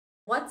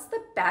What's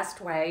the best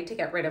way to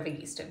get rid of a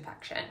yeast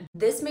infection?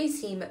 This may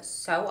seem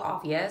so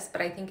obvious, but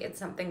I think it's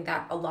something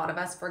that a lot of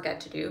us forget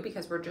to do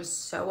because we're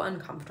just so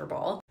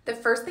uncomfortable. The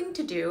first thing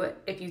to do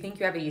if you think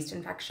you have a yeast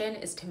infection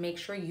is to make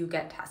sure you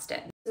get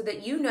tested so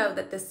that you know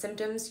that the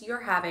symptoms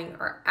you're having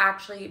are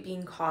actually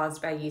being caused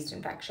by yeast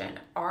infection.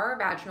 Our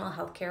vaginal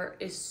healthcare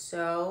is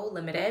so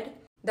limited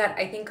that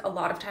I think a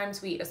lot of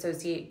times we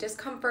associate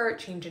discomfort,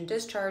 change in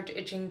discharge,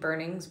 itching,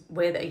 burnings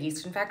with a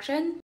yeast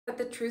infection. But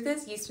the truth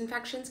is, yeast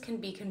infections can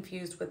be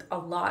confused with a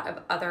lot of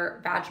other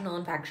vaginal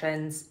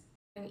infections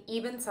and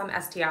even some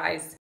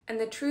STIs. And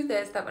the truth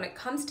is that when it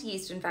comes to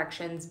yeast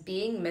infections,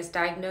 being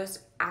misdiagnosed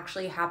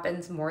actually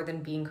happens more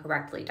than being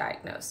correctly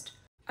diagnosed.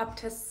 Up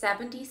to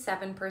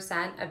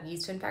 77% of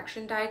yeast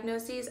infection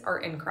diagnoses are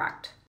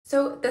incorrect.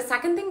 So the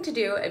second thing to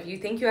do if you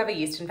think you have a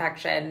yeast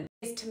infection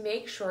is to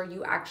make sure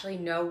you actually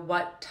know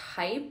what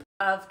type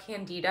of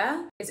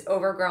candida is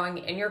overgrowing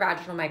in your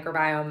vaginal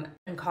microbiome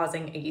and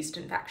causing a yeast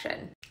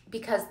infection.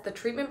 Because the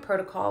treatment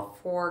protocol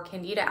for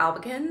Candida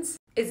albicans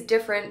is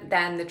different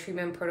than the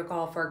treatment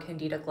protocol for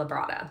Candida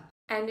glabrata.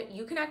 And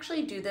you can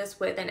actually do this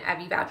with an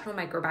Evvy vaginal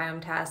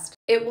microbiome test.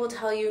 It will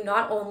tell you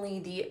not only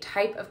the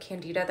type of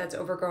candida that's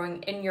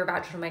overgrowing in your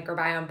vaginal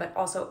microbiome, but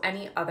also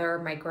any other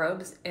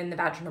microbes in the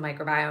vaginal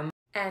microbiome,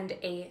 and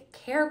a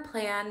care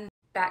plan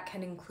that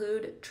can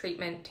include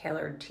treatment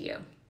tailored to you.